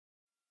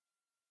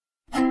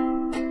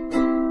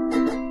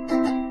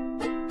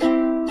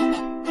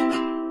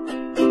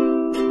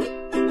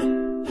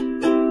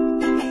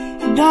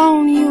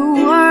don't you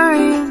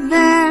worry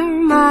there,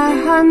 my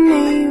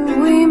honey.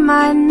 We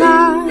might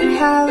not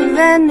have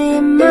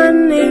any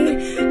money,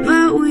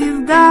 but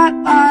we've got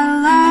our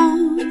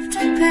love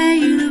to pay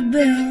the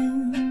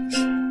bills.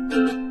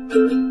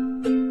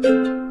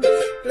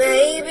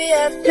 Maybe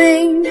I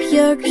think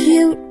you're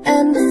cute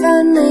and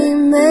funny.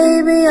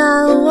 Maybe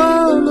I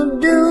wanna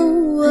do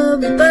what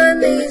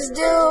bunnies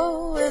do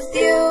with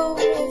you,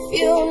 if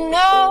you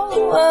know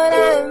what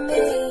I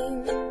mean.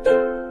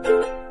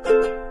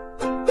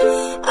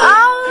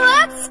 Oh,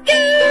 let's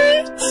get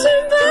rich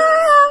and buy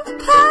our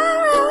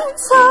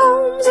parents'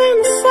 homes in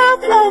the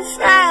south of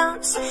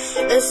France.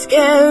 Let's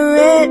get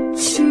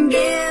rich and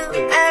give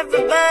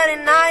everybody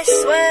nice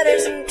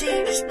sweaters and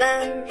teach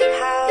them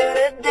how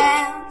to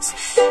dance.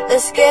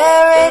 Let's get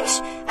rich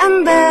and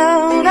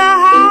build a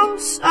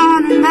house on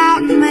a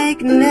mountain,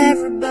 making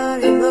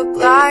everybody look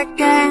like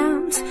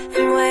ants.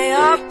 And way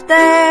up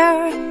there,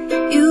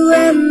 you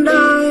and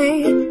I,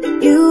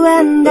 you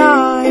and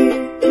I.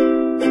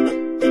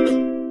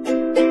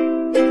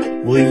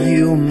 Well,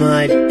 you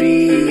might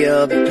be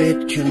a bit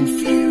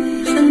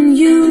confused, and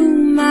you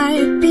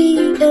might be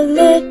a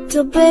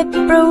little bit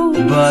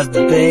bruised, but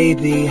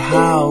baby,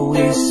 how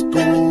we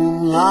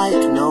spoon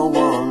like no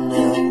one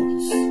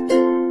else.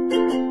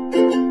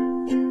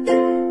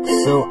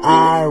 So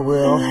I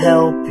will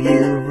help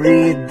you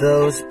read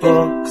those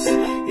books,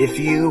 if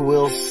you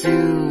will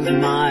soothe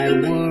my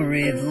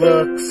worried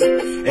looks,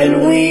 and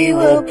we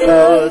will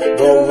put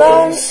the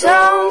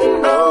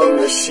lonesome on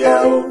the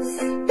shelf.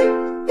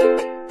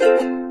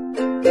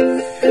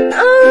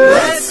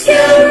 Let's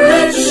get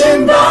rich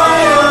and buy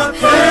our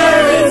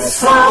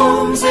parents'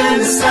 homes in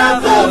the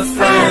south of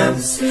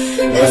France.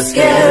 Let's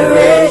get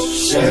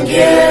rich and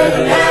give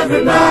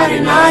everybody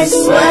nice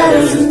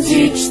sweaters and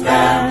teach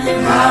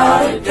them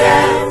how to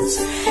dance.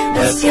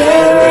 Let's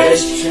get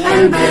rich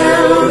and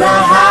build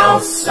a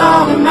house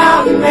on a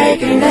mountain,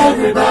 making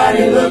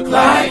everybody look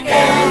like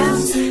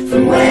ants.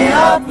 From way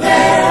up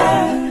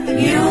there,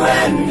 you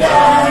and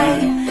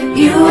I,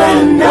 you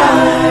and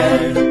I.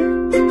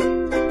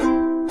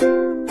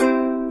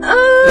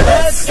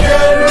 Let's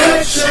get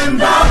rich and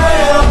buy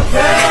our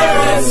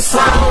parents'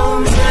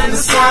 homes in the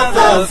south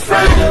of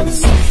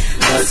France.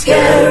 Let's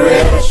get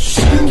rich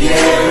and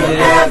give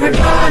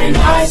everybody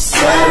nice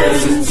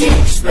sweaters and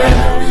teach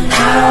them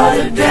how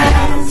to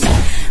dance.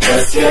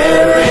 Let's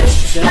get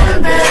rich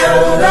and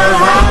build a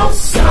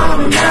house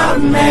on a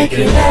mountain,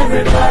 making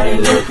everybody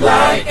look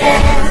like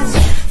ants.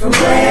 From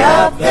way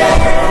up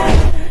there,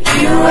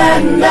 you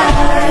and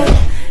I.